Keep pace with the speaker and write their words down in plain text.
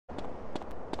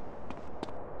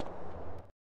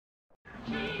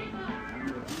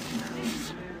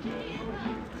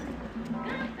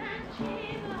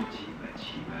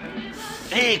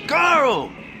Hey,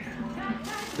 Carl!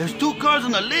 There's 2 cars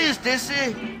on the list, they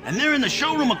say, and they're in the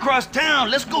showroom across town.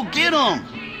 Let's go get them.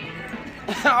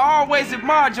 I always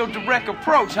admired your direct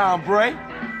approach, hombre.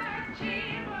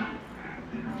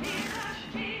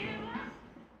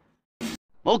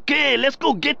 Okay, let's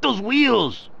go get those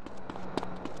wheels.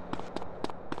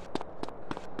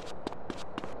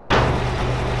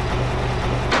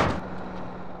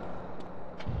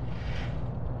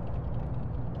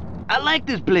 I like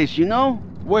this place, you know?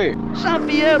 Where? San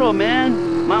Fierro,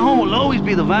 man. My home will always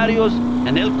be the Barrios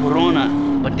and El Corona.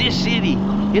 But this city,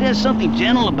 it has something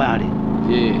gentle about it.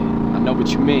 Yeah, I know what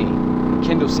you mean.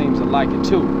 Kendall seems to like it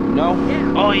too, you know?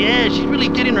 Oh yeah, she's really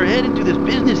getting her head into this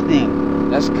business thing.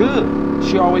 That's good.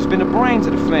 She always been the brains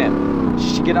of the family.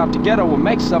 She should get out the ghetto and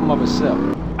make something of herself.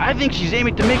 I think she's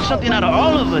aiming to make something out of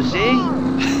all of us, eh?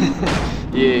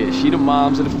 Yeah, she the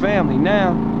moms of the family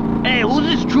now. Hey, who's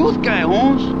this Truth guy,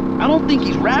 Holmes? I don't think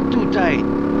he's wrapped too tight.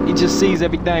 He just sees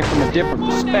everything from a different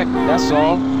perspective, that's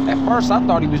all. At first, I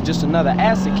thought he was just another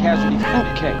acid casualty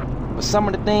fruitcake. But some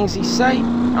of the things he say,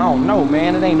 I don't know,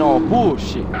 man. It ain't all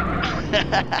bullshit.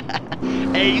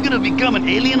 Hey, you gonna become an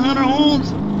alien hunter,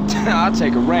 Holmes? I'll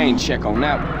take a rain check on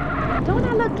that one. Don't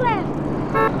I look classy?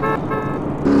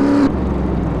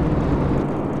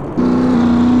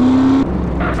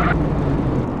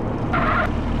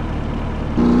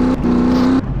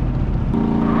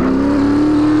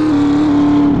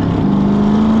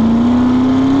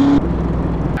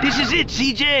 This is it,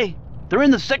 CJ. They're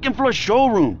in the 2nd floor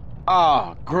showroom.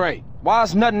 Ah, great. Why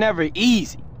is nothing ever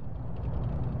easy?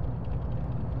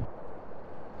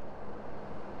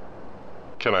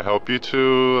 Can I help you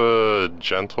two,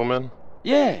 gentlemen?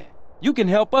 Yeah, you can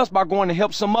help us by going to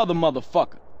help some other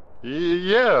motherfucker.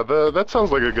 Yeah, that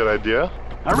sounds like a good idea.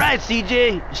 All right,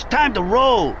 CJ, it's time to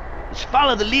roll. Let's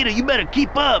follow the leader. You better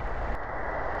keep up.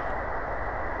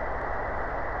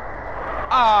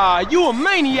 Ah, you a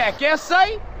maniac,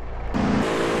 S.A.?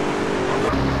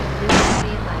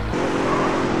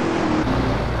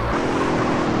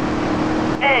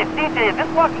 Hey, CJ, is this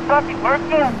walkie-talkie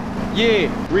working? Yeah,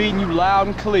 reading you loud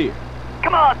and clear.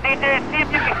 Come on, CJ, see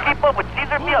if you can keep up with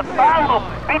Cesar Villalpando.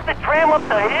 Beat the tram up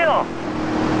the hill.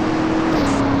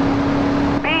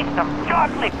 Beat some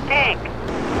chocolate cake.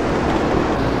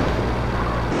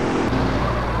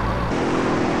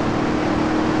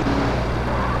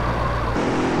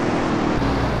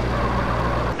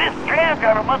 This tram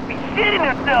driver must be shitting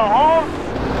himself, Holmes.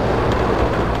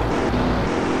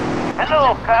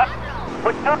 Hello, cop.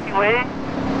 What took you, eh?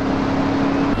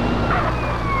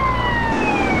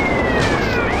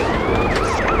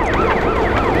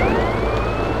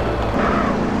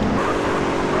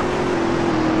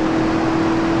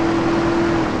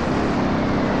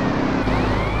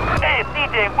 Hey,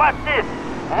 CJ, watch this.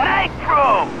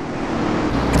 Nitro!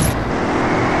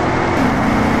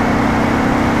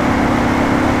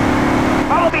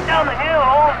 Follow me down the hill,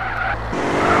 Holmes.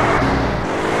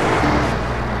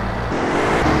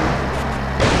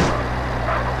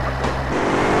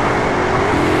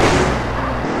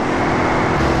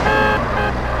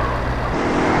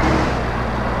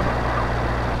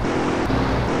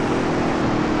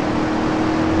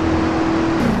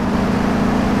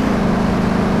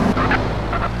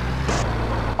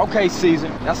 Okay, Caesar,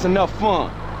 that's enough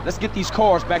fun. Let's get these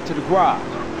cars back to the garage.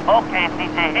 Okay,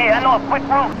 CJ. Hey, I know a quick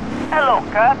route. Hello,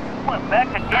 cop. Went back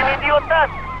again, idiotas.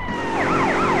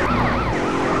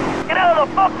 Get out of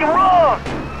the fucking road!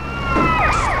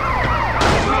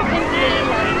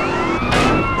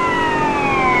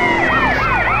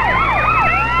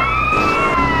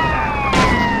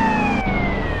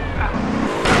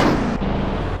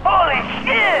 Holy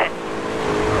shit!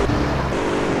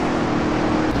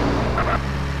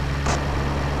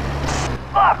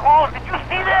 Fuck, Holmes, did you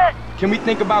see that? Can we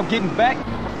think about getting back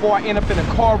before I end up in a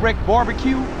car wreck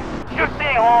barbecue? Sure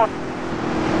thing, Holmes.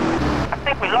 I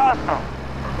think we lost him.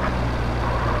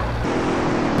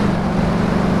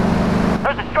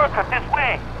 There's a shortcut this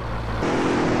way.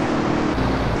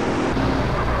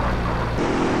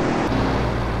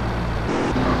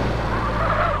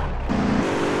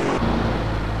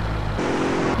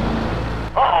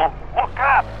 Uh-oh, more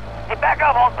cops. Hey, back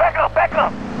up, Holmes, back up, back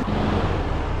up.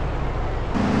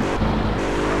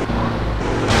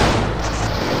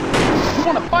 You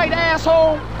wanna fight,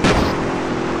 asshole?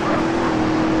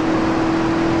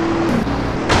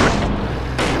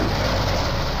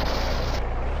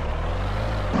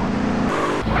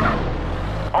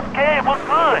 Okay, we're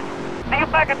good. See you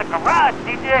back at the garage,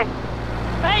 DJ.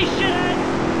 Hey, shit!